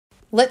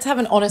let's have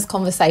an honest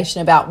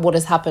conversation about what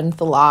has happened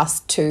the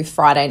last 2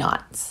 Friday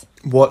nights.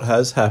 What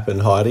has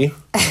happened, Heidi?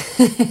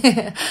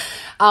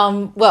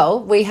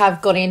 Well, we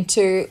have got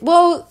into,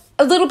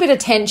 a little bit of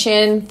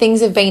tension.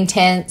 Things have been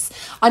tense.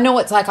 I know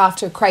it's like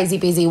after a crazy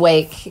busy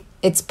week,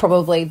 it's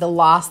probably the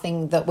last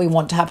thing that we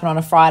want to happen on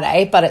a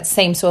Friday, but it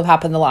seems to have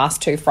happened the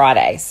last 2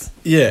 Fridays.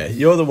 Yeah,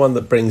 you're the one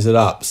that brings it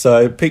up,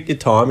 so pick your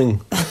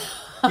timing.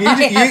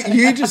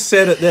 You just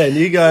said it then.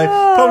 You go,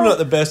 probably not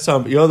the best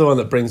time, but you're the one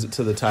that brings it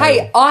to the table.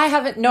 Hey, I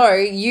haven't, no,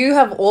 you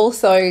have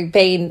also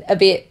been a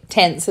bit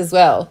tense as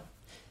well.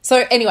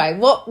 So anyway,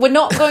 we're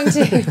not going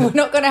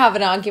to have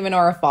an argument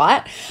or a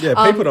fight. Yeah,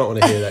 people don't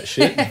want to hear that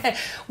shit.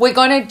 We're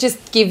going to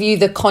just give you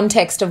the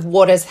context of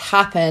what has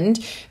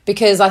happened,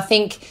 because I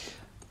think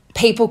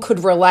people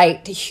could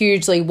relate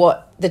hugely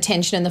what the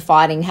tension and the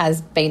fighting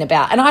has been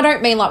about. And I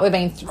don't mean like we've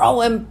been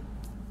throwing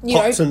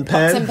pots and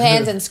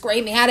pans and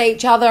screaming at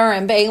each other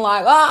and being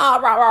like, rah,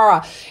 rah,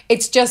 rah.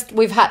 It's just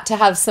we've had to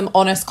have some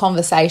honest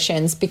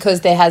conversations because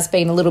there has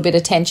been a little bit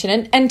of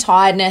tension and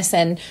tiredness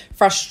and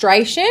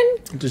frustration.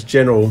 Just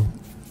general.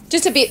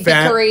 Just a bit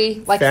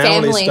vickery, like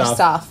family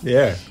stuff.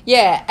 Yeah.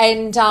 Yeah,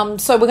 and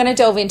so we're going to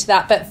delve into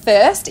that. But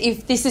first,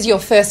 if this is your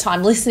first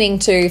time listening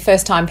to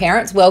First Time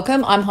Parents,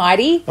 welcome. I'm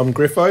Heidi. I'm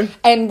Griffo.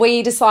 And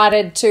we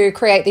decided to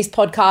create this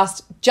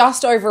podcast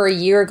just over a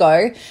year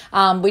ago.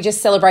 We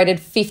just celebrated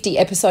 50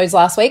 episodes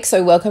last week,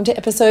 so welcome to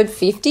episode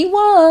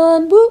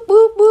 51. Whoop,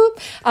 whoop, whoop.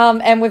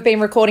 And we've been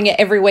recording it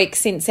every week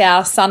since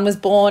our son was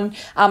born.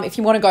 If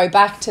you want to go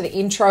back to the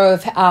intro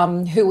of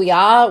who we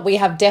are, we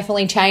have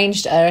definitely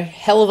changed a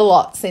hell of a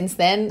lot since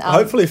then.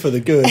 Hopefully for the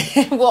good.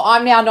 Well,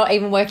 I'm now not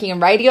even working in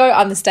radio.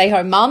 I'm the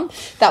stay-home mum.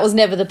 That was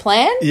never the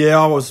plan. Yeah,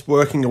 I was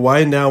working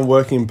away. Now I'm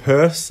working in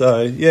Perth.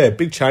 So, yeah,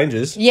 big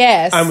changes.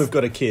 Yes. And we've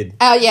got a kid.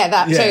 Oh, yeah,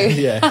 that too.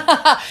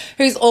 Yeah.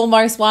 Who's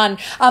almost one.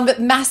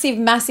 But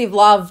massive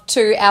love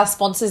to our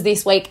sponsors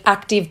this week,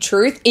 Active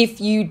Truth.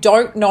 If you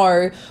don't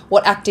know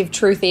what Active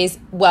Truth is,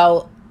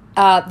 well,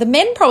 the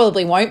men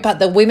probably won't, but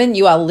the women,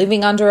 you are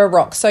living under a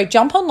rock. So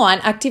jump online,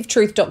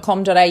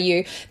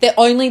 activetruth.com.au. They're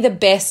only the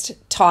best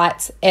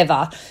tights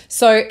ever.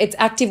 So it's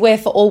activewear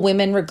for all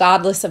women,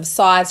 regardless of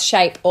size,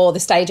 shape, or the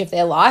stage of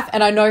their life.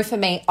 And I know for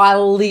me, I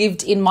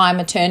lived in my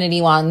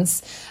maternity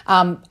ones.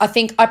 I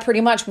think I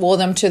pretty much wore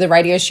them to the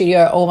radio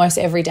studio almost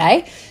every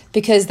day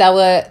because they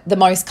were the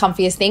most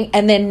comfiest thing.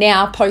 And then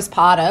now,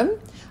 postpartum,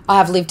 I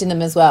have lived in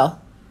them as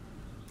well.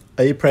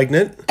 Are you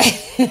pregnant?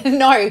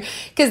 No,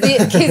 because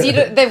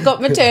they've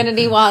got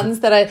maternity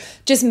ones that are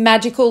just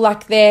magical.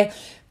 Like the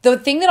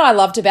thing that I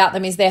loved about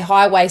them is they're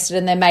high-waisted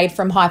and they're made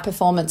from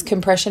high-performance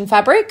compression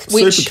fabric.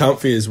 Super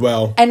comfy as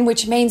well. And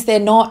which means they're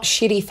not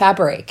shitty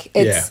fabric.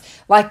 It's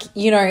like,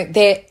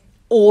 they're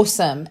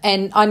awesome.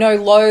 And I know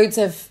loads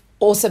of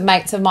awesome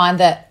mates of mine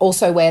that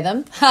also wear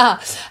them.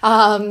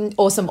 Awesome.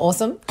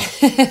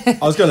 I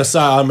was going to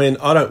say, I mean,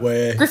 I don't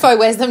wear... Griffo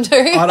wears them too.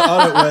 I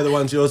don't wear the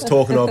ones you're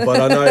talking of,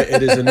 but I know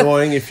it is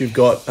annoying if you've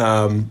got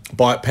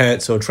bike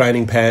pants or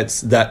training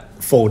pants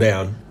that fall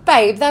down.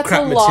 Babe, that's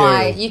crap a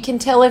lie. material. You can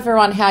tell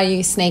everyone how you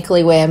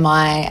sneakily wear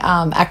my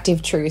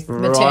Active Truth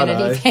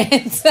maternity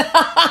pants.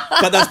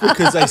 But that's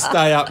because they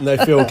stay up and they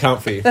feel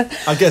comfy.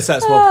 I guess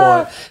that's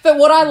my point. But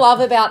what I love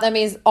about them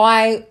is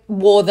I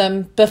wore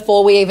them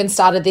before we even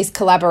started this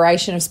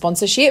collaboration of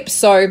sponsorship.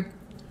 So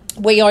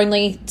we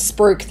only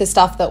spruik the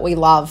stuff that we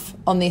love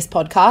on this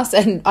podcast.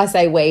 And I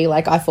say we,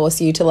 like I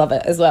force you to love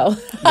it as well.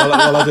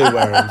 Well, I do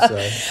wear them,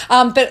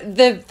 so. But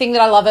the thing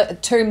that I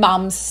love, 2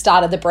 mums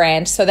started the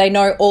brand, so they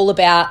know all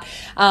about,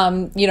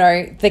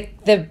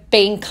 the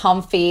being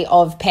comfy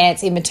of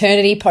pants in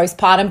maternity,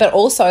 postpartum, but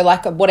also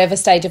like whatever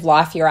stage of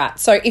life you're at.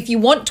 So if you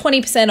want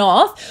 20%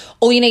 off,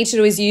 all you need to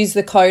do is use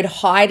the code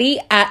Heidi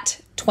at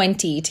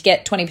 20 to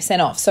get 20%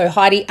 off. So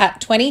Heidi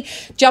at 20.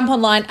 Jump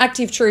online,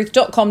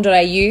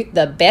 activetruth.com.au.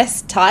 The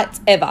best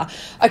tights ever.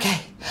 Okay.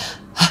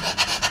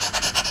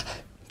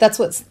 That's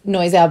what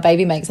noise our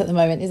baby makes at the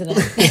moment, isn't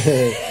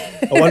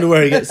it? I wonder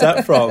where he gets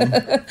that from.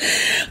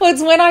 Well,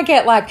 it's when I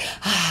get like,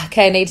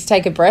 okay, I need to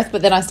take a breath,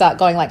 but then I start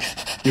going like...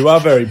 You are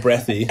very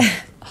breathy.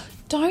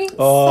 Don't say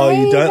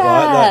you don't like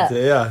that, do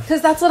you?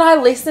 Because that's what I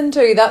listen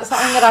to. That's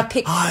something that I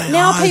pick.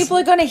 Now people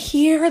are going to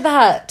hear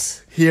that.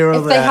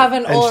 If they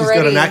haven't and already.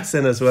 She's got an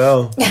accent as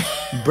well.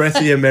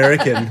 Breathy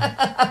American.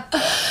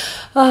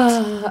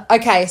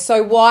 Okay,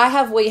 so why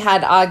have we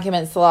had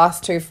arguments the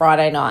last 2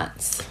 Friday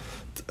nights?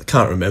 I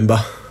can't remember.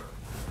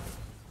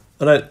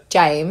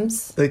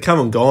 James. They come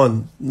and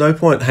gone. No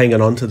point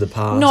hanging on to the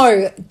past.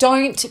 No,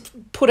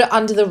 don't put it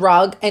under the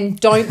rug and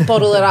don't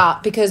bottle it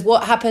up, because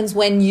what happens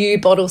when you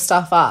bottle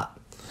stuff up?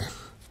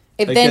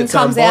 It then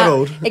comes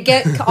out.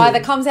 Either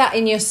comes out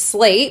in your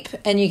sleep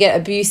and you get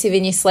abusive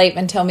in your sleep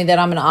and tell me that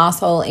I'm an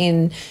asshole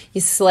in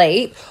your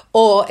sleep,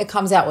 or it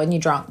comes out when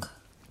you're drunk.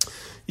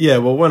 Yeah,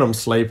 well, when I'm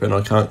sleeping,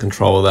 I can't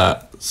control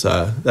that.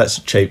 So that's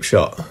a cheap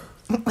shot.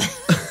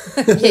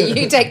 Yeah,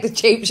 you take the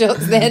cheap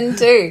shots then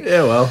too.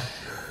 Yeah, well.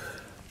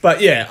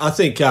 But yeah, I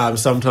think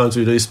sometimes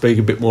we do speak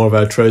a bit more of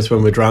our truth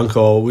when we're drunk,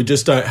 or we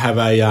just don't have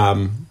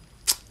a...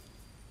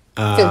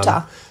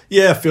 filter.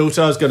 Yeah,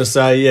 filter. I was going to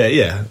say,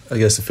 yeah. I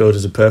guess a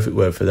filter's a perfect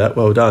word for that.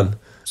 Well done.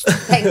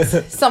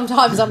 Thanks.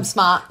 Sometimes I'm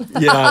smart.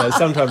 Yeah, I know.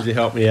 Sometimes you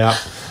help me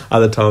out.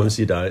 Other times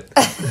you don't.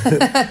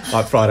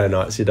 Like Friday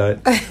nights you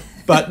don't.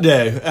 But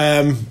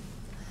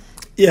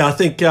yeah, I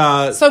think...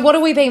 So what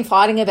have we been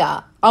fighting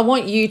about? I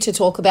want you to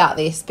talk about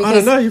this. Because I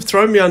don't know. You've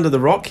thrown me under the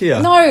rock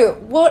here. No.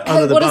 What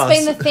has bus.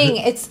 been the thing?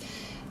 It's...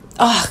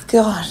 Oh,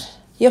 God.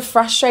 You're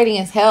frustrating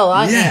as hell,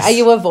 aren't Yes. you? Are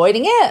you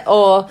avoiding it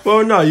or...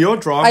 Well, no, you're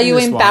driving Are you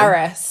this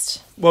embarrassed?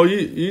 one. Well,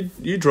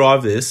 you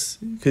drive this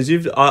because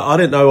I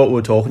didn't know what we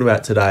were talking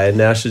about today, and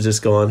now she's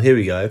just gone, here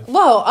we go.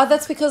 Well,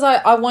 that's because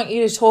I want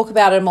you to talk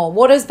about it more.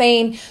 What has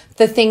been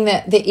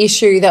the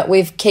issue that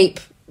we've keep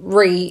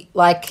You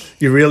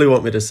really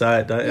want me to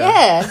say it, don't you?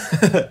 Yeah.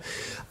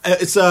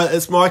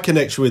 It's my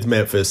connection with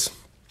Memphis.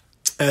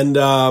 And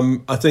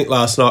I think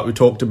last night we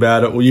talked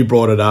about it. Well, you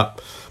brought it up.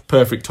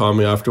 Perfect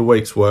timing after a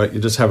week's work.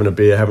 You're just having a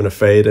beer, having a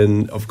feed,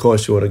 and of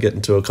course you want to get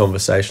into a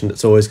conversation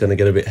that's always going to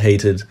get a bit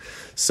heated.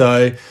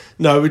 So,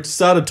 no, we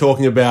started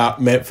talking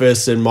about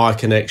Memphis and my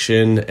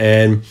connection,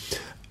 and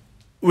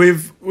we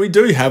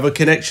do have a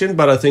connection,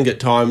 but I think at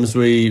times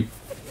I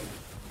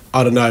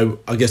don't know,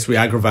 I guess we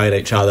aggravate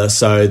each other,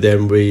 so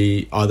then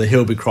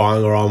he'll be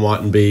crying or I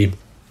mightn't be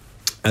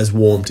as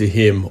warm to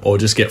him or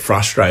just get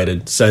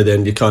frustrated. So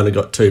then you kind of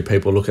got two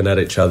people looking at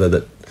each other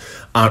that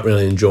aren't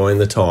really enjoying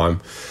the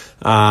time.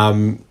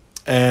 And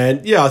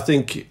yeah, I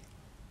think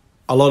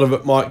a lot of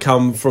it might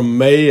come from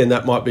me, and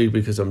that might be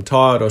because I'm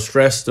tired or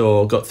stressed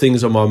or got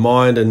things on my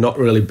mind and not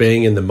really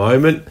being in the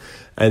moment.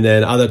 And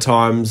then other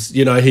times,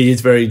 he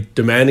is very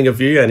demanding of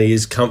you and he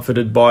is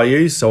comforted by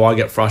you. So I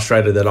get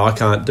frustrated that I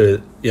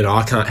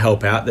can't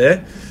help out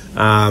there.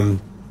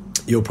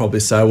 You'll probably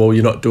say, well,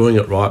 you're not doing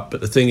it right.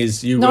 But the thing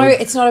is,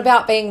 it's not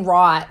about being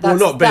right.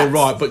 Not being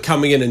right, but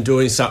coming in and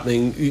doing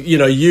something.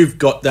 You've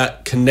got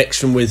that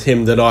connection with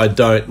him that I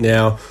don't.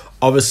 Now,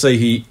 obviously,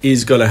 he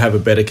is going to have a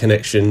better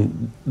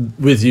connection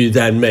with you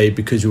than me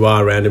because you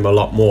are around him a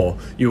lot more.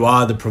 You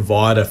are the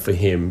provider for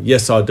him.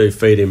 Yes, I do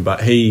feed him,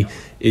 but he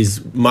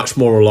is much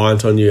more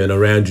reliant on you and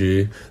around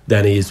you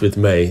than he is with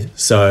me.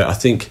 So I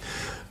think,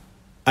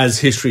 as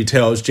history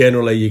tells,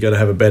 generally you're going to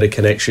have a better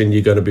connection.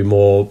 You're going to be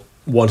more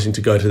wanting to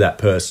go to that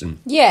person.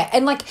 Yeah,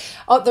 and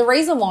the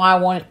reason why I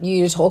want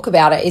you to talk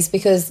about it is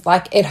because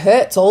it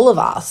hurts all of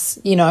us,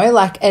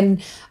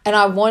 and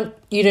I want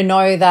you to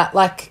know that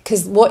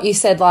because what you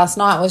said last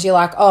night was you're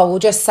like, oh, well,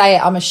 just say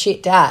it, I'm a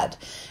shit dad.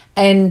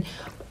 And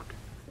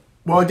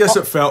well, I guess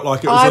it felt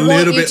like it was a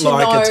little bit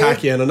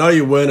attacking, and I know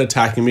you weren't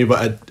attacking me,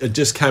 but it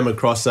just came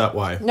across that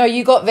way. No,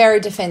 you got very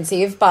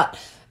defensive, but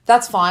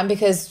that's fine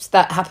because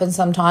that happens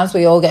sometimes.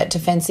 We all get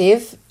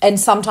defensive, and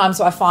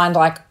sometimes I find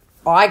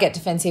I get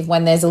defensive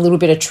when there's a little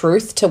bit of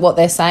truth to what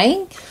they're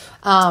saying.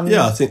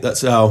 Yeah, I think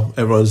that's how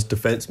everyone's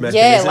defence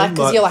mechanism. Yeah,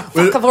 because you're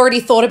fuck, I've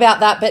already thought about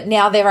that, but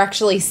now they're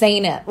actually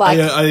seen it.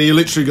 Are you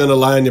literally going to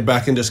lay on your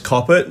back and just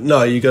cop it?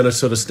 No, you're going to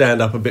sort of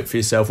stand up a bit for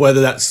yourself, whether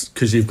that's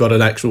because you've got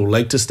an actual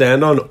leg to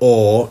stand on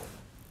or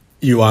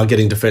you are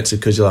getting defensive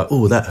because you're like,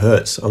 oh, that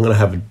hurts. I'm going to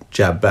have a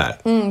jab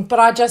back. But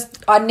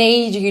I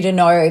need you to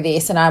know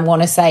this, and I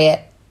want to say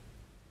it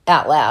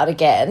out loud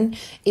again,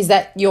 is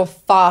that you're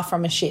far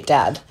from a shit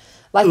dad.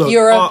 Look,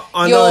 you're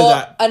I know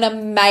that. An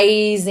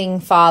amazing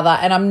father,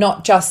 and I'm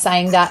not just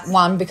saying that,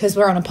 one, because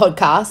we're on a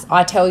podcast.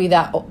 I tell you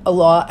that a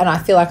lot, and I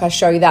feel like I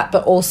show you that,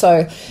 but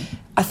also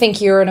I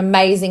think you're an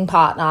amazing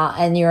partner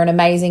and you're an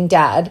amazing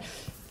dad.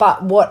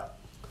 But what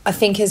I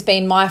think has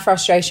been my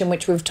frustration,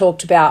 which we've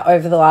talked about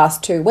over the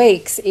last 2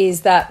 weeks,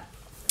 is that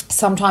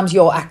sometimes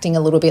you're acting a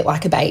little bit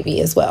like a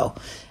baby as well.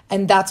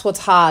 And that's what's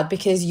hard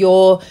because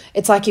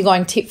it's like you're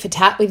going tit for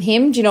tat with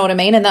him. Do you know what I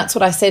mean? And that's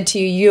what I said to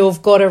you.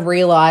 You've got to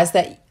realise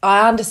that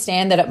I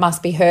understand that it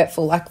must be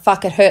hurtful.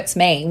 Fuck, it hurts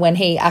me when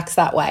he acts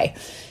that way.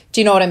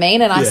 Do you know what I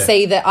mean? And I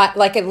see that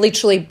it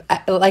literally,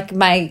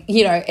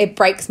 it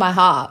breaks my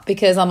heart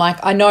because I'm like,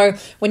 I know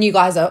when you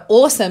guys are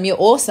awesome, you're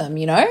awesome,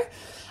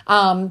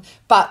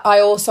 but I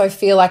also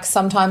feel like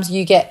sometimes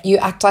you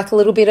act like a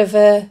little bit of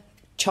a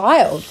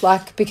child,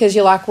 because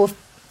you're like, well,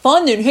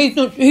 fine then, he's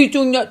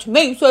doing that to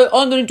me, so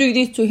I'm going to do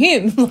this to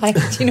him. Do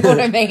you know what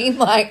I mean?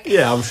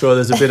 Yeah, I'm sure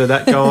there's a bit of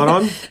that going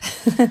on.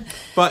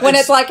 But when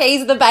it's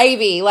he's the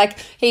baby,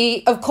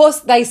 of course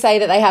they say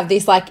that they have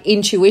this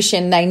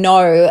intuition, they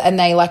know, and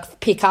they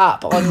pick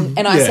up on,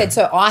 and I said,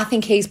 so I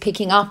think he's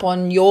picking up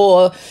on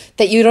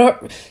that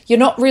you're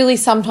not really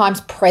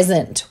sometimes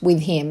present with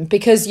him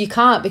because you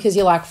can't, because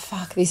you're like,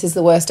 fuck, this is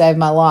the worst day of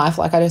my life.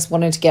 I just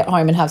wanted to get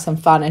home and have some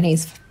fun, and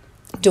he's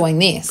doing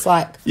this.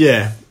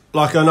 Yeah.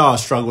 I know I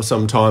struggle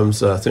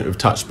sometimes. I think we've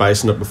touched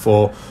base on it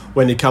before.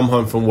 When you come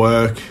home from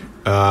work,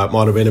 it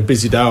might have been a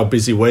busy day or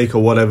busy week or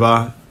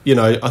whatever.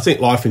 I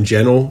think life in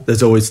general,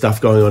 there's always stuff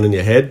going on in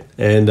your head,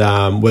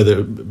 and whether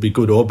it be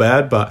good or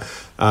bad. But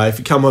if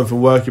you come home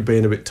from work, you're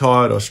being a bit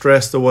tired or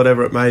stressed or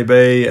whatever it may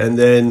be, and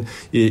then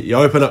you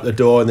open up the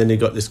door and then you've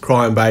got this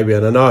crying baby.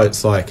 And I know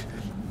it's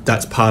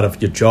that's part of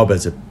your job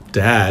as a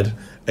dad.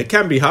 It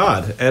can be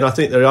hard, and I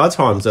think there are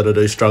times that I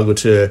do struggle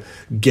to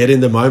get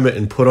in the moment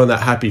and put on that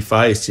happy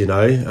face,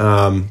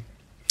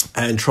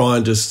 and try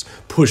and just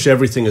push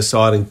everything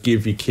aside and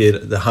give your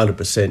kid the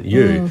 100%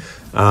 you.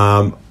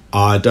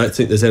 I don't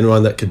think there's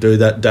anyone that could do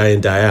that day in,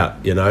 day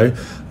out, you know.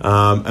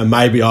 And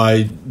maybe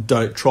I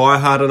don't try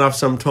hard enough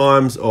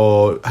sometimes,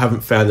 or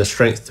haven't found the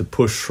strength to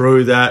push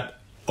through that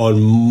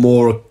on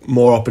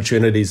more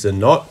opportunities than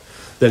not,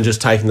 than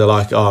just taking the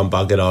like, oh, I'm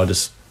buggered, I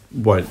just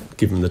won't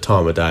give him the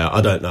time of day.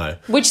 I don't know.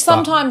 Which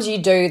sometimes you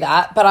do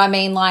that, but I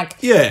mean, like...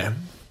 Yeah.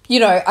 You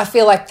know, I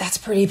feel like that's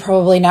pretty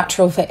probably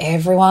natural for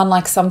everyone.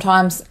 Like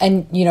sometimes,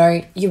 and, you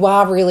know, you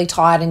are really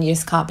tired and you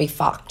just can't be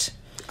fucked.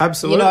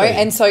 Absolutely. You know,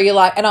 and so you're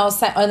like, and I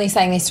was only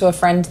saying this to a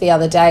friend the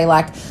other day,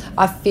 like,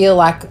 I feel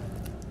like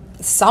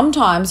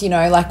sometimes, you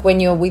know, like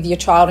when you're with your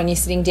child and you're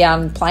sitting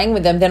down playing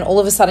with them, then all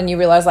of a sudden you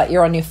realise like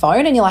you're on your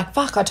phone and you're like,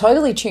 fuck, I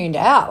totally tuned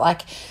out.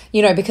 Like,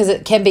 you know, because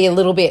it can be a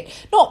little bit,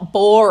 not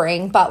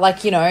boring, but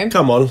like, you know.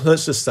 Come on,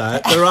 let's just say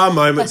it. There are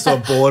moments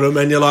of boredom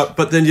and you're like,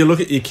 but then you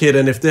look at your kid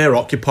and if they're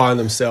occupying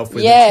themselves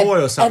with a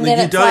toy or something,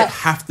 you don't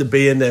have to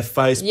be in their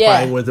face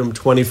playing with them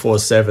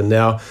 24/7.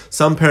 Now,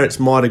 some parents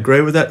might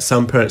agree with that,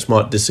 some parents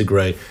might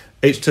disagree.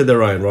 Each to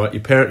their own, right? You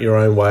parent your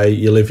own way,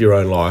 you live your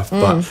own life.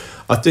 But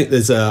I think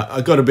there's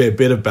got to be a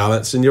bit of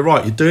balance. And you're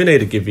right, you do need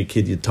to give your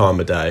kid your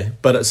time of day.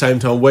 But at the same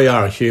time, we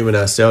are a human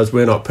ourselves.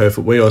 We're not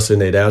perfect. We also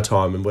need our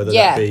time. And whether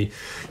that be,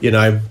 you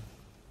know,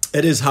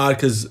 it is hard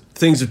because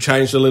things have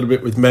changed a little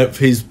bit with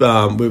Memphis.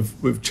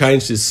 We've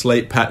changed his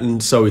sleep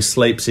pattern so he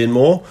sleeps in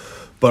more.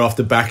 But off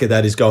the back of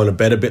that, he's going to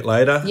bed a bit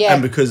later. Yeah.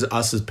 And because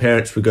us as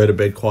parents, we go to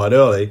bed quite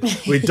early,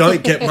 we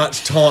don't get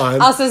much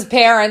time. Us as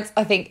parents,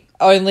 I think,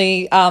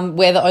 only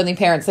we're the only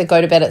parents that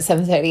go to bed at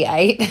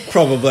 7:38.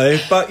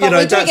 Probably, but you know,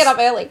 we do get up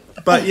early.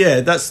 But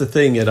yeah, that's the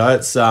thing, you know.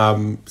 It's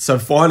so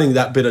finding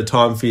that bit of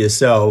time for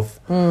yourself.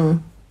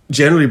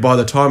 Generally, by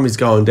the time he's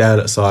going down,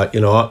 it's like,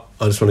 you know what,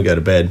 I just want to go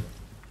to bed.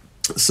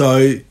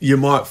 So you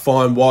might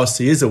find whilst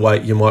he is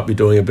awake, you might be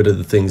doing a bit of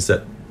the things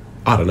that,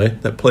 I don't know,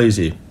 that please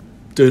you,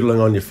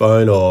 doodling on your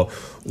phone or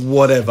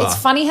whatever. It's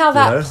funny how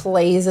that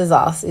pleases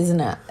us, isn't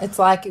it? It's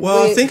like...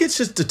 Well, I think it's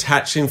just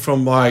detaching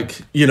from, like,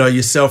 you know,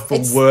 yourself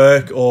from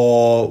work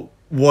or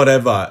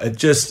whatever. It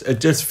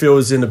just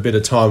fills in a bit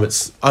of time.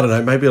 It's, I don't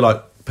know, maybe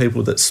like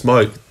people that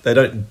smoke, they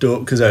don't do it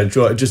because they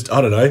enjoy it. Just, I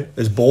don't know,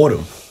 there's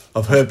boredom.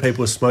 I've heard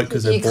people smoke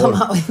because they're bored. You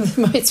come up with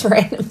the most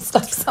random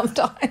stuff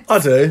sometimes. I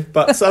do,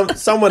 but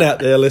someone out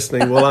there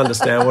listening will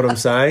understand what I'm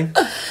saying.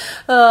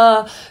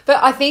 But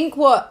I think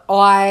what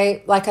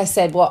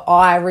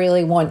I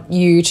really want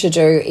you to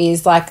do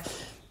is, like,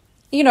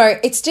 you know,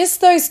 it's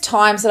just those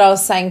times that I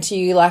was saying to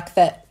you, like,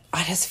 that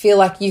I just feel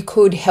like you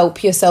could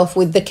help yourself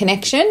with the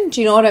connection.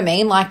 Do you know what I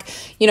mean? Like,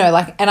 you know,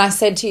 like, and I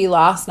said to you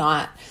last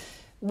night,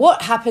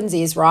 what happens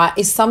is, right,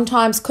 is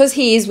sometimes, because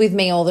he is with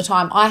me all the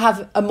time, I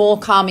have a more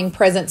calming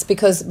presence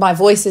because my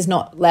voice is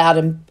not loud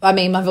and, I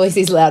mean, my voice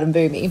is loud and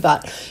boomy,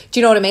 but do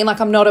you know what I mean? Like,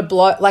 I'm not a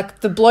bloke, like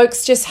the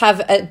blokes just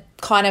have a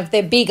kind of,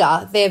 they're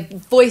bigger, their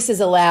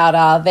voices are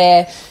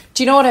louder,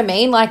 do you know what I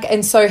mean? Like,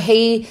 and so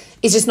he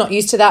is just not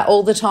used to that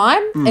all the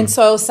time. And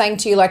so I was saying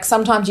to you, like,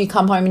 sometimes you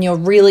come home and you're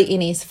really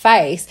in his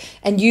face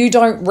and you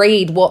don't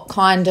read what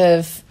kind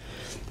of,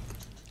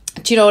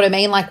 do you know what I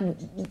mean? Like,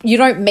 you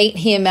don't meet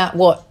him at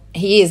what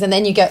he is, and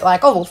then you get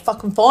like, oh, well,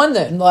 fucking fine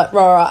then, like,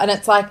 rah. And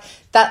it's like,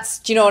 that's,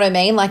 do you know what I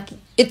mean? Like,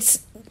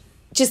 it's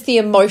just the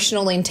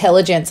emotional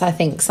intelligence, I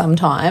think,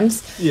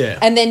 sometimes. Yeah.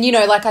 And then, you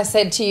know, like I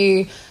said to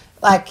you,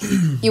 like,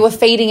 you were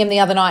feeding him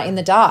the other night in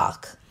the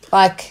dark.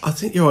 Like, I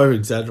think you're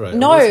over-exaggerating.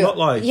 No. It's not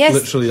like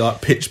literally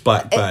like pitch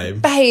black,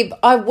 babe. Babe,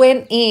 I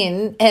went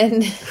in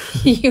and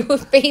you were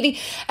feeding,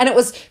 and it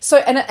was so,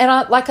 and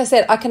I, like I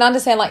said, I can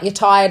understand, like, you're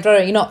tired,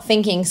 you're not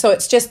thinking, so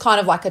it's just kind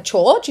of like a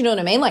chore, do you know what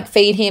I mean? Like,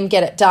 feed him,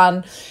 get it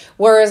done.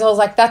 Whereas I was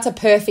like, that's a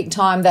perfect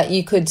time that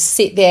you could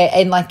sit there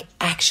and, like,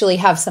 actually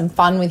have some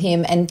fun with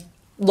him and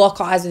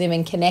lock eyes with him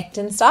and connect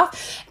and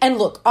stuff. And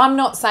look, I'm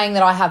not saying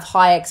that I have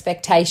high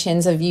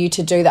expectations of you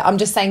to do that. I'm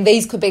just saying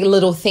these could be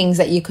little things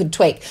that you could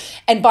tweak.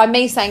 And by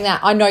me saying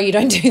that, I know you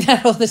don't do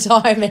that all the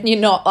time and you're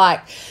not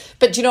like,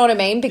 but do you know what I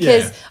mean?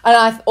 Because and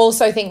I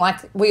also think, like,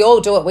 we all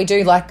do it. We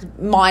do, like,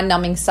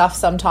 mind-numbing stuff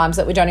sometimes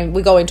that we don't even,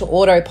 we go into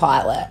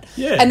autopilot.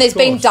 Yeah, and there's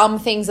been dumb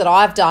things that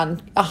I've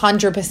done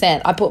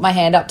 100%. I put my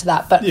hand up to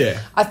that. But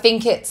I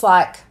think it's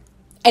like,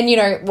 and, you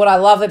know, what I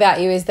love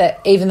about you is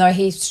that even though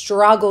he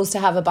struggles to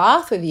have a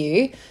bath with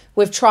you,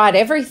 we've tried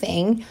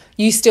everything,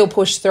 you still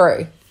push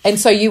through. And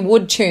so you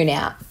would tune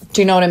out.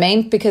 Do you know what I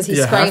mean? Because he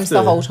screams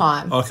the whole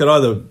time. I could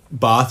either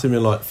bath him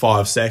in like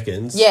 5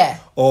 seconds. Yeah.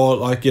 Or,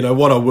 like, you know,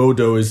 what I will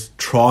do is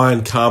try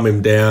and calm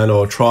him down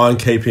or try and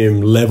keep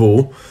him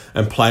level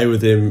and play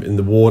with him in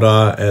the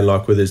water and,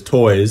 like, with his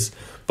toys.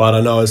 But I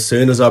know as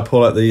soon as I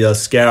pull out the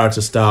scour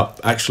to start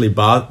actually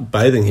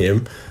bathing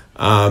him,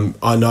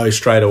 I know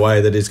straight away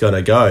that he's going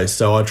to go.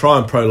 So I try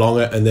and prolong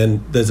it, and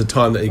then there's a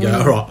time that you go,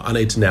 all right, I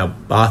need to now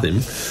bath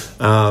him.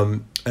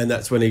 And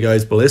that's when he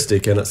goes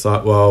ballistic. And it's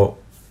like, well,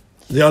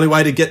 the only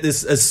way to get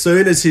this, as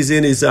soon as he's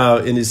in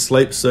his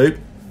sleep suit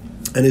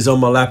and he's on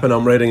my lap and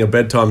I'm reading a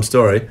bedtime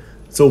story,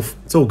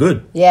 it's all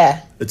good.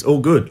 Yeah. It's all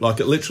good. Like,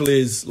 it literally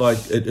is, like,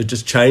 it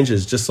just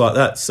changes just like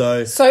that.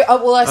 So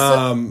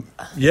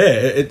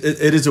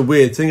it is a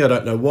weird thing. I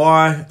don't know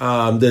why.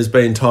 There's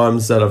been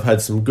times that I've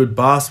had some good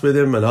baths with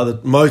him,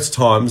 and most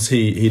times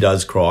he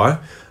does cry.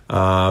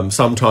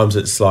 Sometimes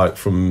it's like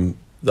from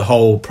the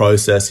whole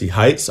process he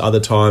hates. Other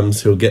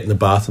times he'll get in the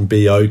bath and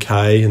be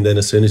okay, and then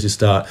as soon as you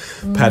start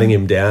patting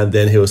him down,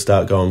 then he'll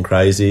start going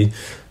crazy.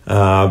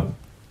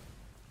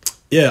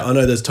 Yeah, I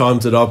know there's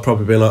times that I've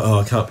probably been like,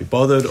 I can't be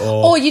bothered,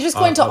 or you just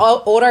go into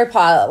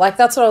autopilot. Like,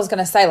 that's what I was going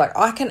to say. Like,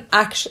 I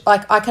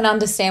can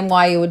understand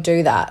why you would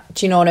do that.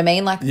 Do you know what I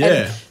mean? Like,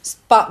 yeah.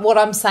 But what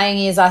I'm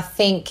saying is, I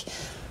think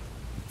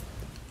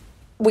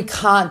we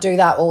can't do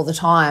that all the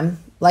time.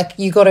 Like,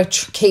 you got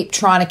to keep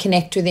trying to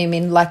connect with him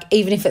in, like,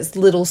 even if it's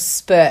little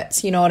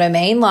spurts. You know what I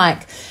mean?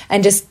 Like,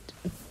 and just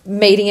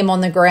meeting him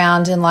on the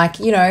ground and, like,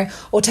 you know,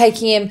 or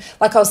taking him,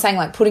 like I was saying,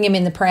 like, putting him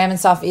in the pram and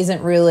stuff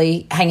isn't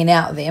really hanging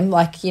out with him,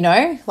 like, you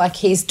know, like,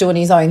 he's doing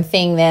his own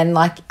thing. Then,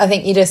 like, I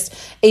think you just,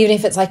 even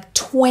if it's like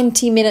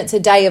 20 minutes a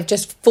day of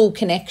just full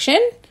connection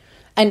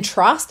and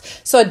trust.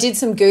 So I did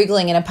some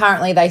Googling, and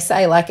apparently they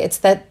say, like, it's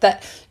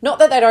that not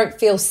that they don't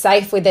feel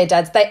safe with their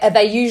dads,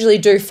 they usually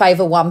do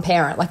favour one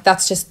parent, like,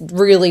 that's just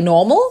really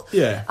normal.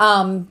 Yeah.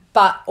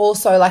 But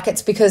also, like,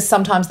 it's because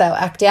sometimes they'll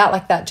act out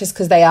like that just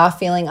because they are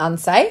feeling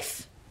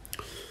unsafe.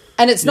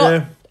 And it's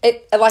not,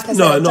 like I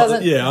said, it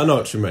doesn't... Yeah, I know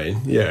what you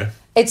mean, yeah.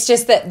 It's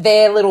just that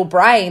their little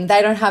brain,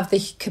 they don't have the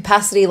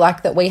capacity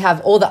like that we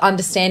have, or the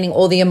understanding,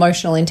 or the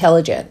emotional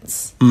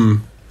intelligence.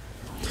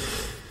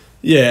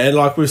 Yeah, and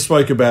like we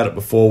spoke about it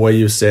before, where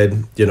you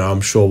said, you know,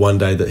 I'm sure one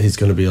day that he's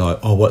going to be like,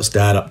 oh, what's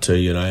Dad up to,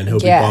 you know, and he'll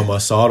be by my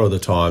side all the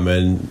time.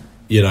 And,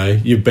 you know,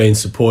 you've been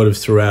supportive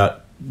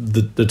throughout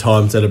the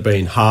times that have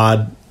been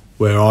hard,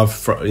 where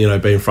I've, you know,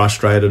 been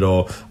frustrated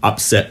or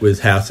upset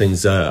with how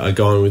things are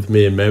going with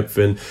me and Memph.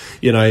 And,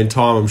 you know, in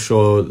time, I'm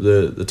sure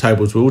the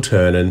tables will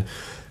turn. And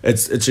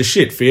it's a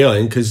shit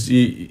feeling, because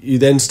you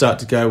then start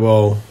to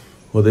go,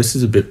 well, this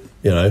is a bit,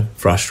 you know,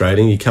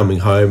 frustrating. You're coming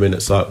home and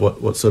it's like,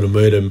 what sort of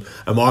mood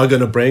am I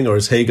going to bring, or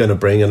is he going to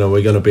bring, and are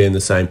we going to be in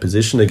the same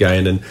position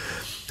again? And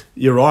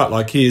you're right,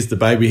 like, he is the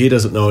baby. He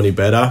doesn't know any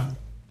better.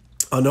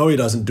 I know he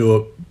doesn't do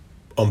it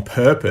on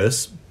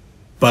purpose,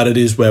 but it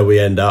is where we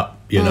end up,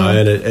 you know,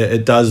 and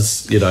it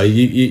does, you know,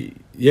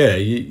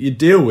 you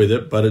deal with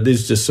it, but it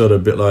is just sort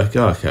of a bit like,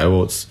 oh, okay,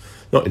 well, it's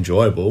not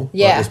enjoyable.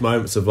 Yeah. Like, there's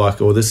moments of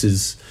like, oh, this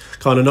is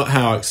kind of not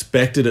how I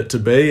expected it to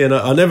be. And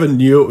I never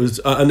knew it was,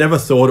 I never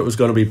thought it was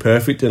going to be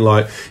perfect and,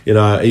 like, you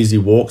know, easy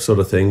walk sort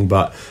of thing.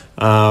 But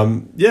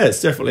yeah,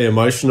 it's definitely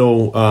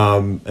emotional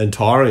and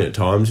tiring at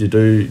times. You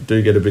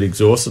do get a bit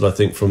exhausted, I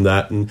think, from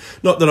that. And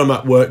not that I'm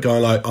at work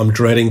going like, I'm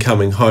dreading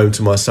coming home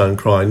to my son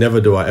crying. Never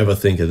do I ever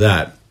think of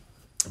that.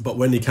 But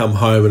when you come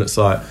home and it's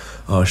like,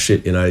 oh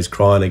shit, you know, he's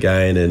crying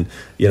again, and,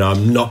 you know,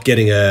 I'm not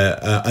getting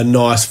a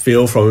nice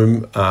feel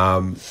from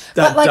him.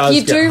 But, like,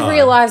 you do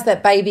realise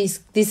that babies,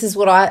 this is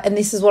what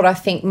I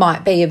think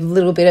might be a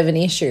little bit of an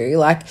issue.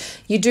 Like,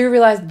 you do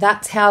realise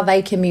that's how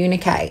they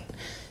communicate.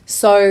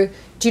 So,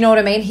 do you know what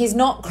I mean? He's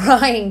not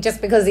crying just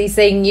because he's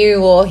seeing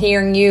you or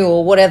hearing you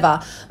or whatever.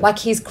 Like,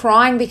 he's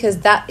crying because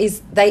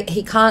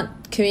he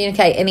can't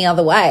communicate any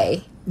other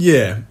way.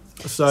 Yeah.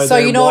 So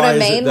you know what I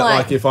mean?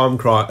 Like,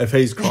 if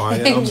he's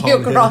crying, and I'm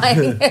you're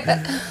crying,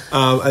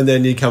 and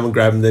then you come and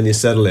grab him, then you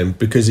settle him,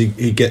 because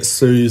he gets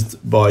soothed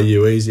by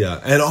you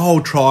easier. And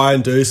I'll try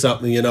and do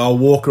something, you know, I'll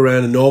walk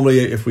around, and normally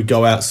if we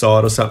go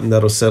outside or something,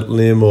 that'll settle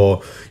him,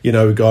 or, you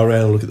know, we go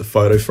around and look at the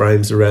photo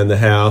frames around the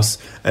house,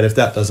 and if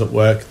that doesn't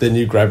work, then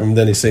you grab him,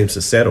 then he seems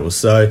to settle.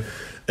 So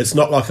it's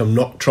not like I'm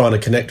not trying to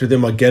connect with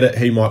him. I get it.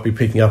 He might be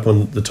picking up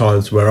on the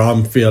times where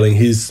I'm feeling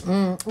his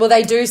well,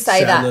 they do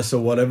say sadness that.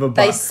 or whatever.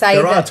 But they say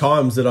there are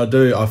times that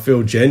I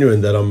feel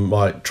genuine, that I'm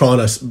like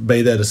trying to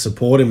be there to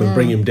support him and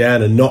bring him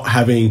down, and not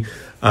having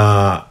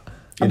a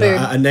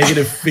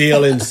negative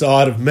feel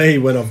inside of me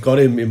when I've got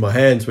him in my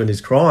hands when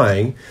he's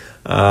crying.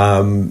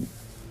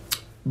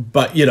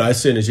 But, you know, as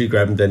soon as you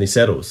grab him, then he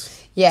settles.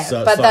 Yeah,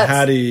 so but it's like,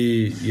 how do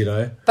you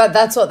know? But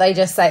that's what they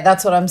just say.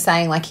 That's what I'm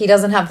saying. Like, he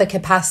doesn't have the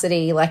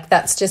capacity. Like,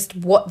 that's just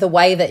the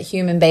way that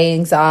human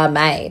beings are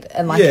made.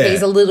 And, like,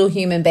 he's a little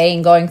human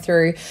being going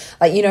through,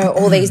 like, you know,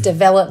 all these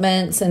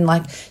developments and,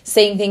 like,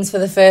 seeing things for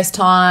the first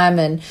time.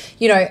 And,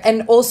 you know,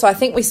 and also I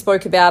think we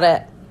spoke about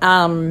it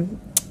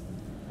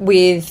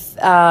with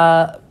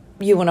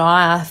you and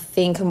I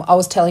think I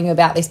was telling you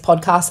about this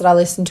podcast that I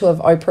listened to of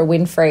Oprah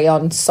Winfrey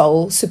on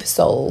Super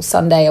Soul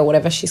Sunday or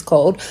whatever she's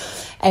called.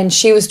 And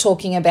she was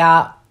talking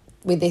about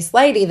with this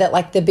lady that,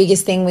 like, the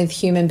biggest thing with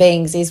human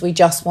beings is we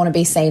just want to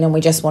be seen and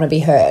we just want to be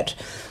heard.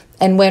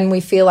 And when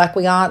we feel like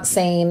we aren't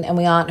seen and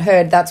we aren't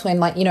heard, that's when,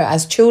 like, you know,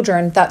 as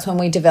children, that's when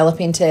we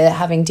develop into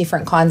having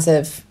different kinds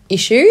of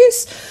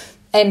issues.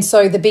 And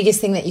so the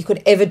biggest thing that you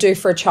could ever do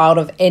for a child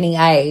of any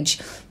age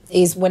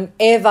is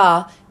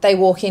whenever they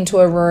walk into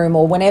a room,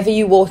 or whenever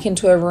you walk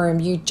into a room,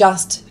 you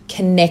just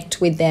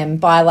connect with them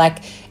by,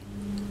 like,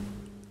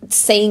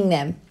 seeing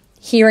them,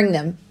 hearing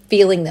them,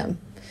 feeling them,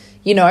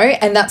 you know.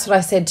 And that's what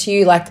I said to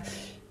you, like,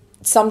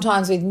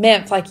 sometimes with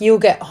Memph, like you'll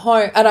get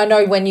home, and I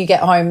know when you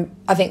get home,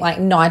 I think like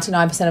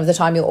 99% of the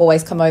time you'll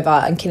always come over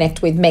and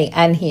connect with me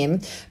and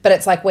him. But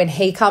it's like when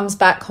he comes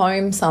back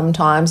home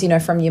sometimes, you know,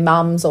 from your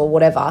mum's or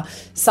whatever,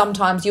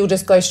 sometimes you'll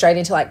just go straight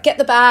into like, get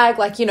the bag,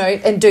 like, you know,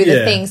 and do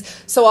the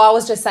things. So I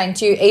was just saying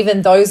to you,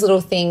 even those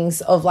little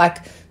things of like,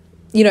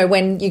 you know,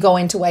 when you go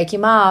in to wake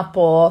him up,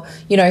 or,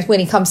 you know, when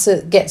he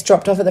gets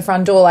dropped off at the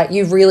front door, like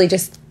you really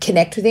just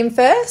connect with him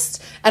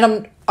first.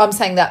 And I'm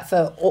saying that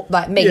for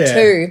like me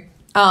too.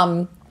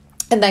 And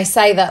they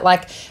say that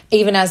like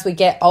even as we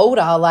get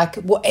older, like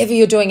whatever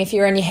you're doing, if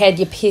you're in your head,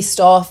 you're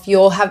pissed off,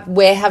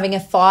 we're having a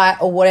fight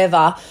or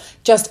whatever,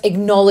 just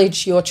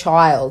acknowledge your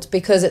child,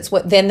 because it's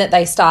then that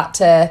they start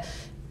to.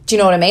 Do you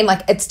know what I mean?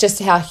 Like, it's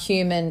just how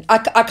human.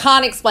 I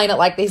can't explain it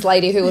like this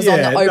lady who was on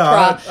the Oprah. No,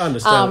 I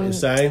understand what you're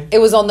saying. It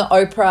was on the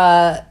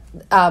Oprah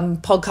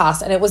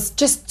podcast, and it was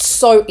just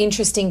so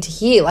interesting to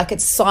hear. Like,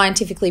 it's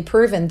scientifically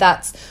proven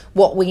that's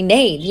what we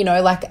need. You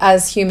know, like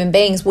as human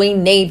beings, we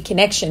need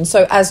connection.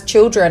 So as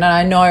children, and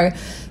I know,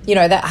 you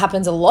know, that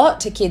happens a lot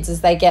to kids as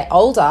they get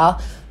older.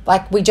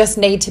 Like, we just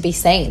need to be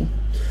seen.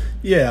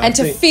 Yeah, and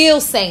to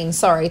feel seen.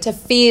 To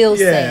feel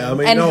seen. Yeah, I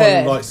mean, no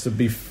one likes to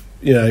be,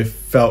 you know,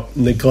 felt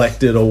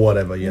neglected or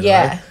whatever, you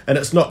know. And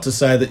it's not to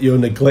say that you're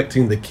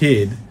neglecting the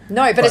kid.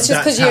 No, but it's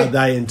just because how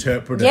they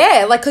interpret it.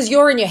 Yeah, like because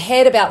you're in your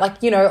head about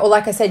like, you know, or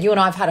like I said, you and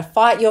I have had a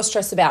fight, you're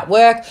stressed about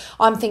work,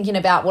 I'm thinking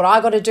about what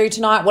I got to do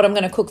tonight, what I'm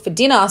going to cook for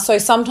dinner. So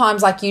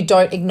sometimes like you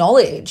don't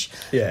acknowledge.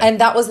 Yeah. And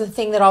that was the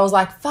thing that I was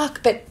like,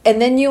 fuck.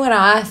 And then you and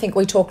I think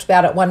we talked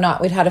about it one night,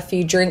 we'd had a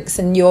few drinks,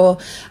 and your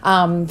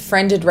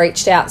friend had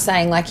reached out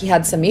saying like he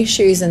had some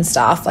issues and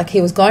stuff, like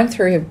he was going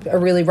through a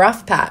really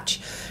rough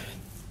patch.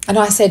 And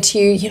I said to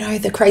you, you know,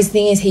 the crazy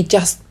thing is he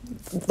just,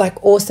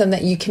 like, awesome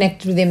that you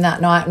connected with him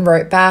that night and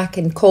wrote back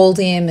and called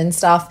him and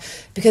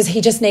stuff, because he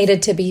just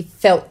needed to be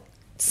felt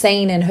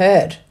seen and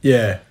heard.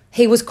 Yeah.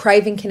 He was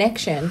craving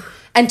connection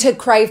and to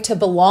crave to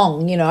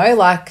belong, you know,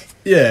 like.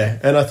 Yeah,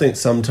 and I think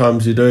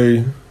sometimes you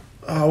do,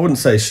 I wouldn't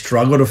say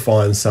struggle to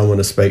find someone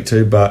to speak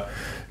to, but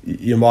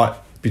you might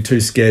be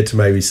too scared to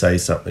maybe say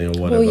something or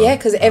whatever. Well, yeah,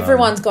 because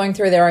everyone's going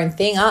through their own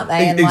thing, aren't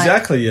they? And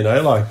exactly, you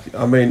know, like,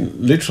 I mean,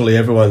 literally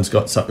everyone's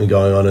got something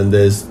going on, and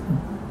there's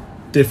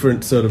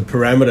different sort of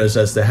parameters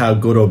as to how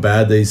good or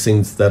bad these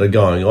things that are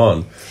going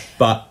on.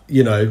 But,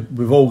 you know,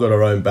 we've all got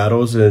our own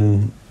battles,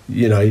 and,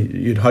 you know,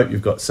 you'd hope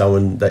you've got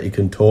someone that you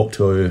can talk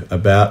to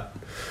about,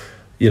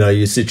 you know,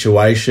 your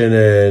situation.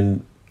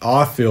 And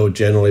I feel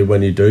generally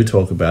when you do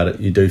talk about it,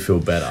 you do feel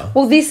better.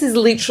 Well, this is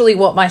literally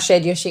what my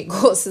Shed Your Shit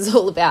course is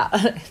all about.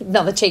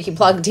 Another cheeky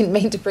plug, didn't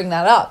mean to bring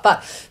that up.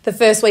 But the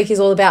first week is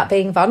all about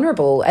being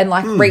vulnerable and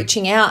like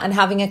reaching out and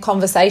having a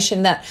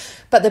conversation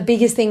but the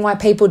biggest thing why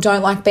people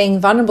don't like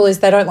being vulnerable is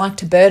they don't like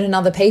to burden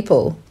other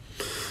people.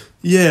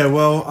 Yeah,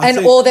 well,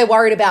 or they're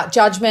worried about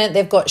judgment.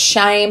 They've got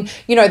shame.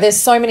 You know, there's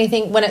so many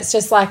things when it's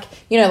just like,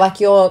 you know, like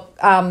your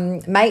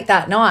mate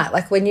that night,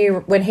 like when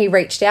he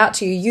reached out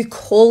to you, you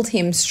called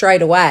him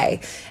straight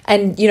away.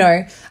 And, you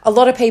know, a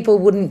lot of people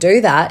wouldn't do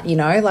that, you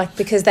know, like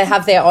because they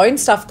have their own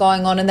stuff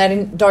going on and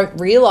they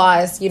don't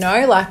realise, you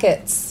know, like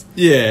it's...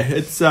 Yeah,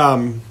 it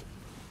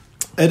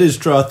is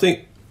true. I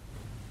think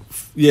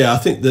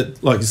that,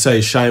 like you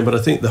say, shame, but I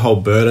think the whole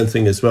burden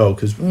thing as well,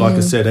 because like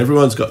I said,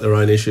 everyone's got their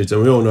own issues,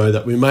 and we all know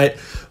that we may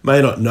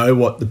not know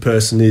what the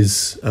person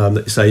is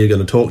that you say you're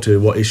going to talk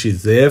to, what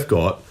issues they've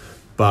got,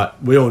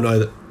 but we all know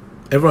that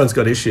everyone's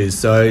got issues.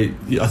 So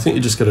I think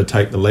you just got to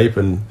take the leap,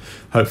 and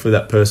hopefully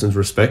that person's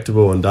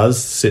respectable and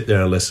does sit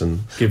there and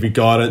listen, give you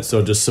guidance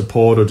or just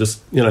support or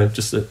just, you know,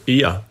 just an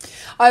ear.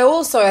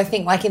 I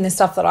think like in the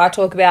stuff that I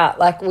talk about,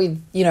 like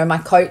with, you know, my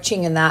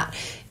coaching and that,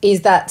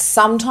 is that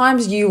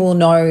sometimes you will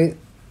know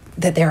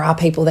that there are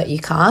people that you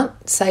can't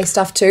say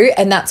stuff to,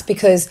 and that's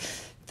because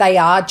they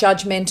are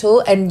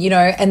judgmental, and, you know,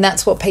 and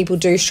that's what people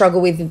do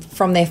struggle with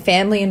from their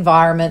family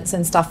environments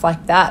and stuff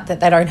like that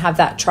they don't have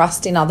that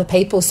trust in other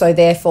people, so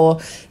therefore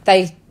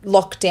they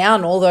lock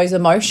down all those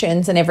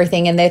emotions and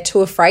everything, and they're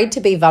too afraid to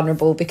be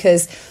vulnerable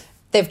because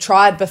they've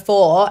tried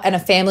before and a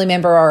family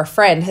member or a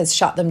friend has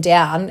shut them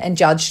down and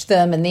judged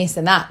them and this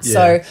and that. Yeah.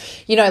 So,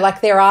 you know,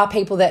 like there are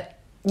people that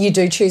you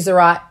do choose the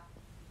right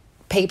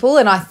people,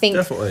 and I think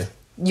definitely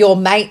your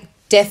mate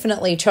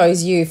definitely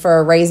chose you for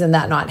a reason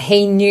that night.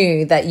 He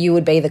knew that you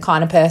would be the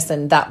kind of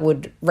person that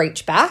would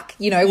reach back,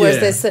 you know,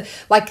 whereas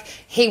there's like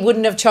he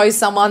wouldn't have chose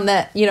someone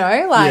that, you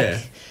know,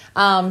 like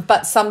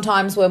but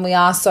sometimes when we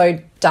are so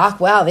dark,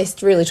 wow,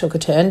 this really took a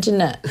turn,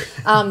 didn't it?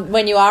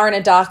 When you are in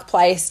a dark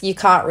place, you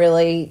can't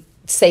really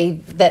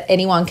see that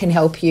anyone can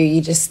help you.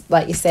 You just,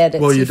 like you said,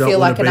 you feel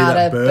like an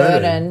utter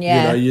burden.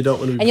 Yeah. You know, you don't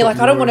want to and you're like,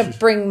 I don't want to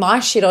bring my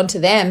shit onto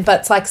them.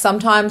 But it's like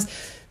sometimes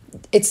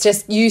it's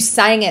just you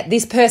saying it.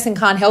 This person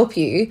can't help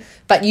you,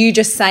 but you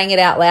just saying it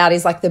out loud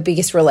is like the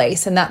biggest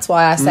release. And that's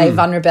why I say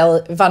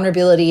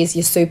vulnerability is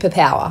your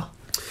superpower.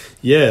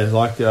 Yeah,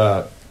 like,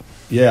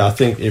 I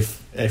think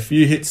if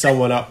you hit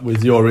someone up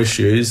with your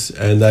issues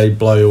and they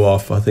blow you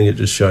off, I think it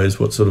just shows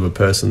what sort of a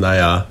person they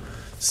are.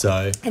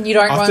 So, and you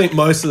don't. I think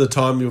most of the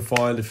time you'll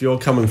find if you're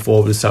coming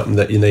forward with something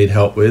that you need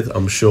help with,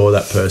 I'm sure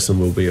that person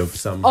will be of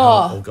some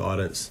help or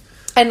guidance.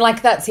 And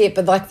like that's it.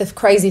 But like the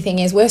crazy thing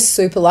is, we're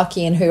super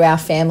lucky in who our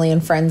family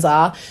and friends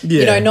are. Yeah.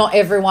 You know, not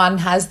everyone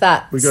has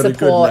that. We got support. a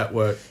good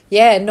network.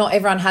 Yeah, not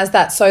everyone has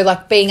that. So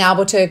like being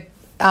able to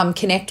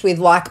connect with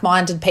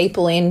like-minded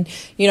people in,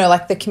 you know,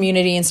 like the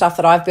community and stuff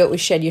that I've built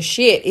with Shed Your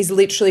Shit is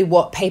literally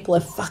what people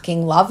are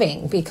fucking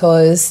loving,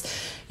 because,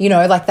 you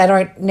know, like they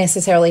don't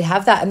necessarily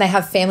have that, and they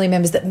have family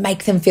members that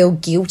make them feel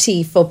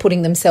guilty for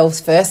putting themselves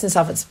first and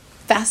stuff. It's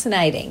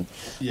fascinating.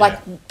 Yeah.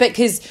 Like,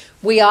 because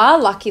we are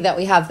lucky that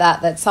we have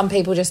that some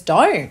people just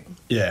don't.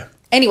 Yeah.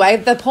 Anyway,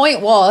 the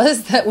point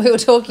was that we were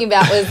talking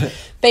about was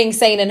being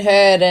seen and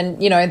heard,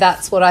 and, you know,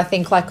 that's what I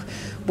think, like,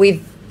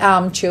 with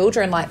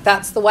children, like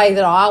that's the way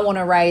that I want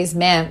to raise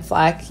Memph.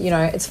 Like, you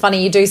know, it's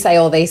funny you do say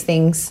all these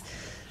things,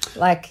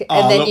 like,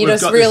 and then look, you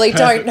just really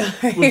don't know.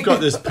 We've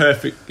got this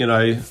perfect, you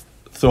know,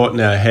 thought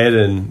in our head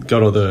and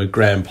got all the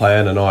grand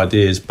plan and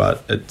ideas,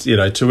 but it's, you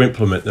know, to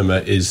implement them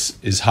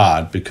is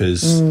hard,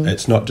 because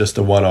it's not just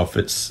a one-off.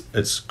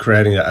 It's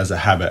creating it as a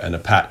habit and a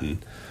pattern,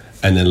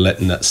 and then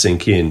letting that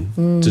sink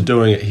in. To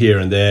doing it here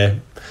and there,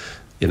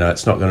 you know,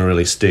 it's not going to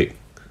really stick.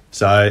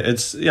 So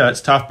it's, you know,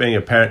 it's tough being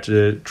a parent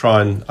to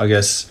try and, I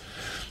guess,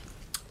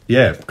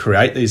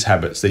 create these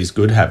habits, these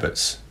good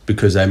habits,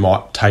 because they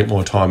might take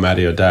more time out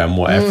of your day and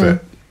more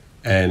effort.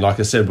 And like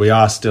I said, we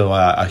are still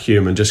a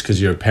human. Just because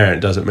you're a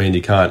parent doesn't mean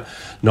you can't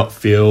not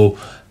feel,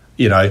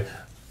 you know,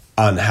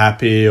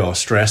 unhappy or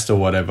stressed or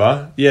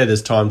whatever. Yeah,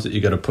 there's times that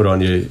you got to put on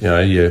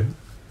your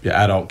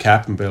adult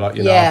cap and be like,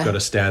 you know, I've got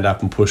to stand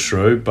up and push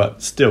through.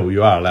 But still,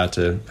 you are allowed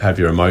to have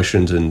your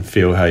emotions and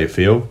feel how you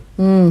feel.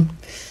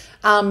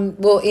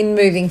 Well, in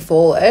moving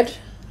forward,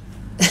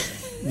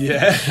 in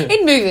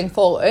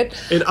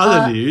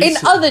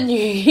other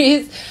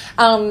news,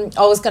 I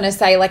was going to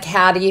say, like,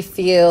 how do you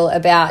feel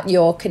about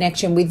your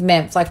connection with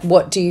Memph? Like,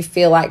 what do you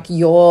feel like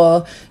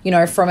your, you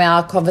know, from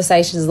our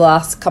conversations the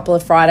last couple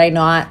of Friday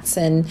nights,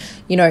 and,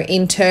 you know,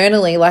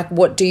 internally, like,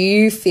 what do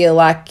you feel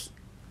like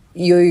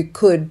you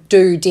could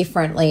do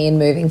differently in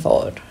moving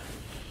forward?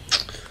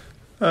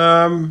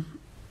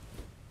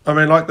 I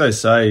mean, like they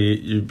say,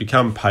 you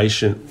become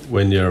patient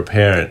when you're a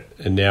parent.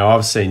 And now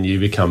I've seen you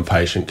become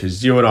patient,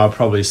 because you and I are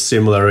probably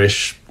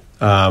similar-ish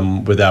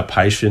with our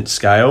patient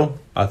scale.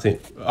 I think,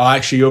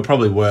 actually, you're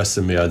probably worse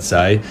than me, I'd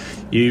say.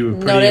 You were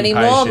pretty Not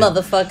anymore, impatient.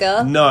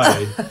 motherfucker.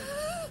 No.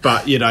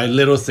 But, you know,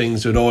 little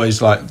things would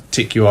always, like,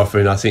 tick you off,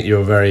 and I think you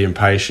were very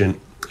impatient.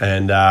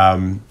 And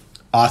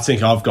I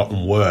think I've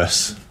gotten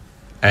worse.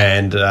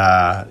 And,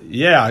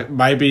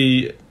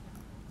 maybe...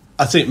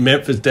 I think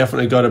Memph has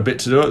definitely got a bit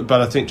to do it,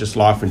 but I think just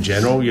life in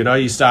general, you know,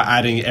 you start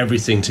adding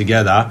everything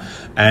together,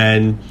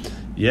 and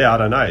I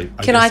don't know.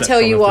 Can I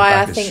tell you why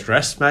I think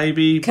stress?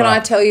 Maybe. Can I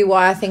tell you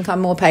why I think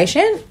I'm more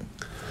patient?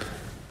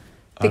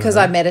 Because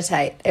I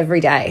meditate every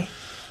day,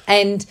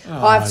 and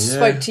I've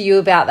spoke to you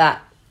about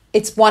that.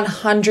 It's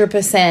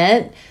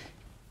 100%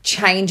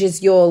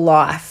 changes your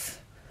life.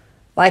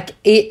 Like,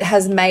 it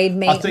has made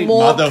me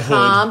more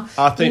calm.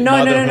 I think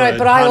no.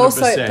 But I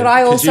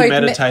also, you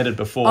meditated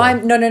before.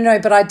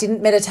 But I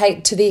didn't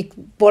meditate to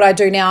what I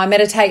do now. I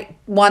meditate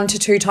 1 to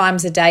 2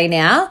 times a day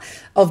now,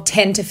 of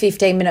 10 to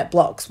 15 minute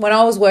blocks. When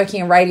I was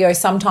working in radio,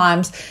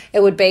 sometimes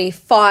it would be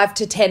 5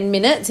 to 10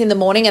 minutes in the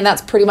morning, and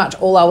that's pretty much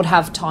all I would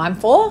have time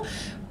for.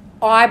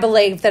 I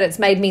believe that it's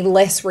made me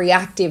less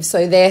reactive,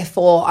 so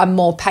therefore I'm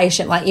more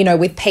patient, like, you know,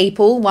 with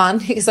people,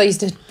 because I used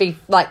to be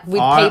like with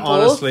people. I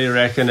honestly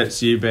reckon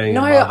it's you being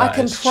no, a mother. I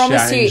can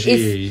promise you,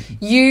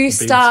 if you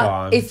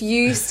start,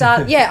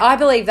 I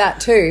believe that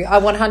too. I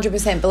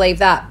 100% believe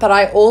that, but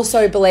I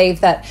also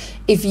believe that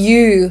if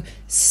you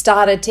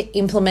started to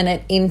implement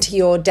it into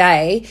your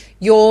day,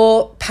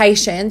 your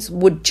patience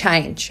would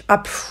change. I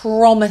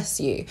promise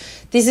you.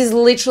 This is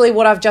literally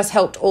what I've just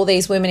helped all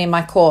these women in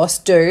my course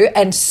do,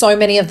 and so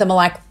many of them are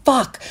like,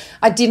 fuck,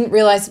 I didn't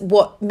realize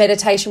what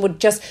meditation would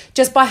just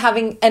by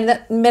having, and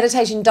that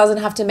meditation doesn't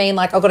have to mean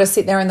like I've got to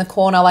sit there in the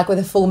corner like with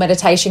a full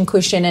meditation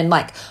cushion and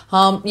like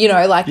you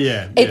know, like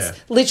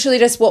it's literally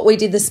just what we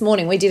did this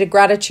morning. We did a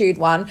gratitude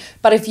one,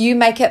 but if you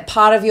make it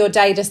part of your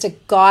day, just a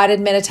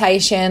guided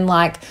meditation,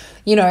 like,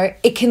 you know,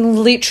 it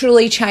can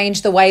literally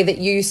change the way that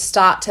you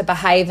start to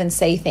behave and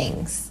see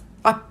things.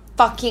 I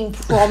fucking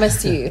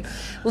promise you.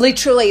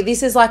 Literally,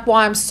 this is like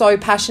why I'm so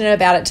passionate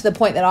about it, to the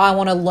point that I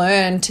want to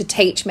learn to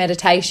teach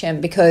meditation,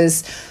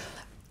 because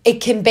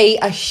it can be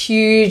a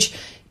huge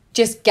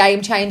just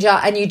game changer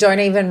and you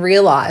don't even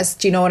realise.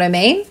 Do you know what I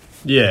mean?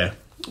 Yeah.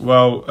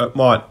 Well, it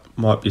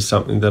might be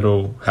something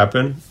that'll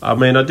happen. I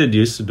mean, I did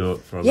used to do it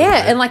for a little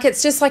bit. And like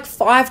it's just like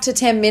 5 to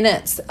 10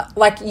 minutes.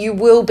 Like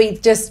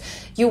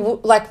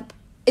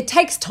it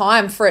takes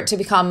time for it to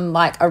become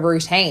like a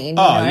routine, you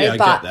know, I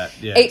but get that.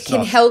 Yeah, it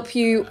can help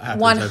you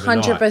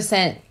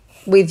 100%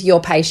 with your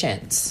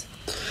patience.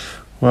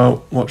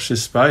 Well, watch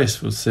this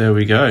space. We'll see how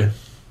we go.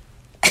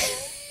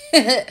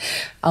 You're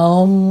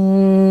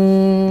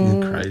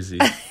crazy.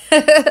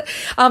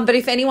 But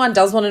if anyone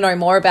does want to know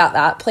more about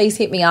that, please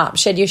hit me up,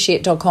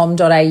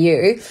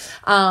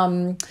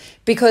 shedyourshit.com.au,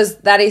 because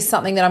that is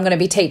something that I'm going to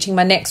be teaching.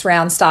 My next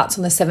round starts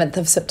on the 7th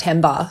of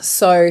September.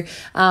 So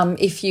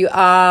if you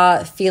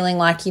are feeling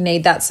like you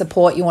need that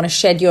support, you want to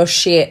shed your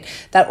shit,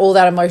 all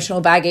that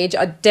emotional baggage,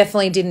 I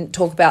definitely didn't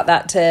talk about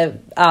that to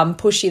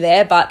push you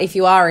there. But if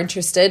you are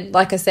interested,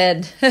 like I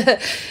said, get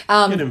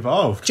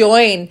involved.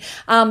 Join.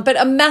 But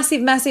a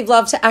massive, massive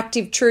love to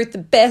Active Truth, the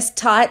best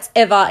tights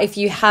ever. If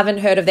you haven't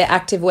heard of their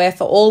active wear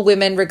for all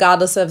women,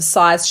 regardless of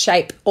size,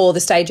 shape, or the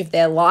stage of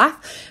their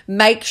life,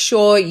 make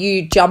sure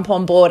you jump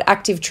on board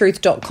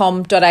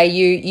activetruth.com.au.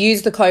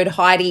 Use the code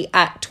Heidi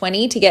at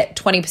 20 to get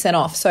 20%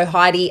 off. So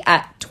Heidi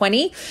at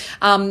 20.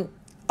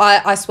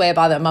 I swear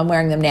by them. I'm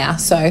wearing them now.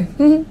 So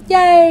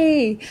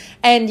yay.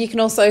 And you can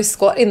also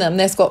squat in them.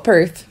 They're squat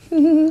proof.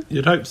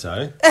 You'd hope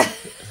so.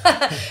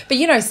 But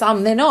you know,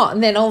 some they're not,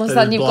 and then all of a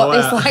sudden you've got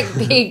this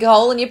like big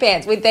hole in your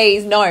pants. With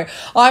these, no,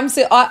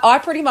 I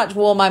pretty much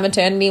wore my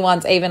maternity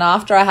ones even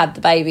after I had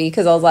the baby,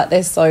 because I was like,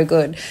 they're so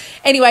good.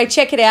 Anyway,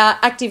 check it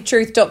out,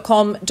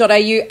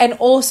 activetruth.com.au. And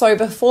also,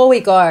 before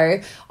we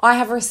go, I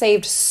have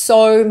received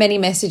so many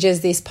messages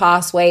this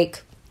past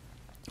week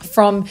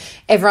from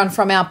everyone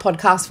from our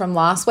podcast from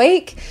last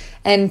week,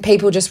 and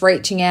people just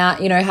reaching out,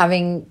 you know,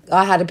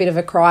 I had a bit of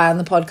a cry on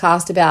the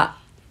podcast about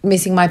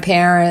missing my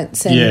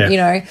parents, and you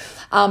know,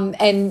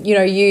 and you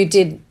know, you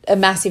did a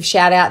massive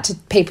shout out to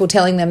people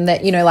telling them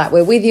that, you know, like,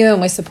 we're with you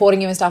and we're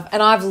supporting you and stuff.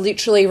 And I've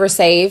literally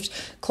received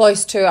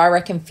close to, I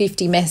reckon,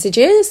 50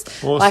 messages.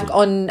 Awesome. Like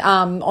on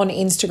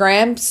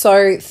Instagram.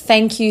 So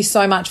thank you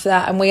so much for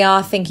that. And we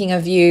are thinking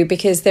of you,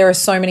 because there are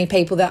so many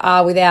people that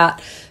are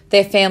without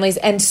their families,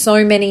 and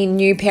so many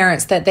new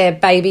parents that their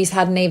babies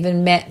hadn't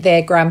even met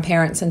their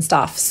grandparents and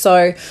stuff.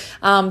 So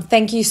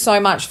thank you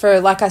so much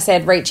for, like I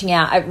said, reaching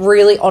out. It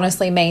really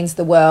honestly means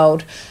the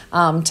world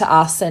to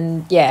us.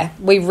 And yeah,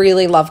 we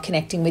really love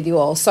connecting with you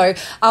all. So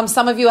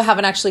some of you I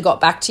haven't actually got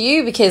back to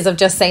you because I've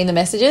just seen the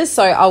messages.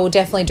 So I will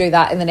definitely do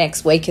that in the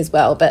next week as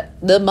well. But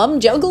the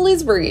mum juggle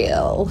is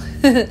real.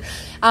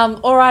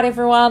 All right,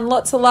 everyone.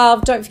 Lots of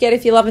love. Don't forget,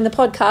 if you're loving the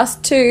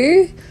podcast,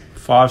 to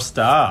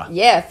 5-star.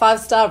 Yeah,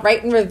 5-star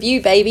rate and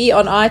review, baby,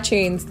 on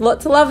iTunes.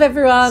 Lots of love,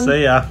 everyone.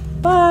 See ya.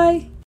 Bye.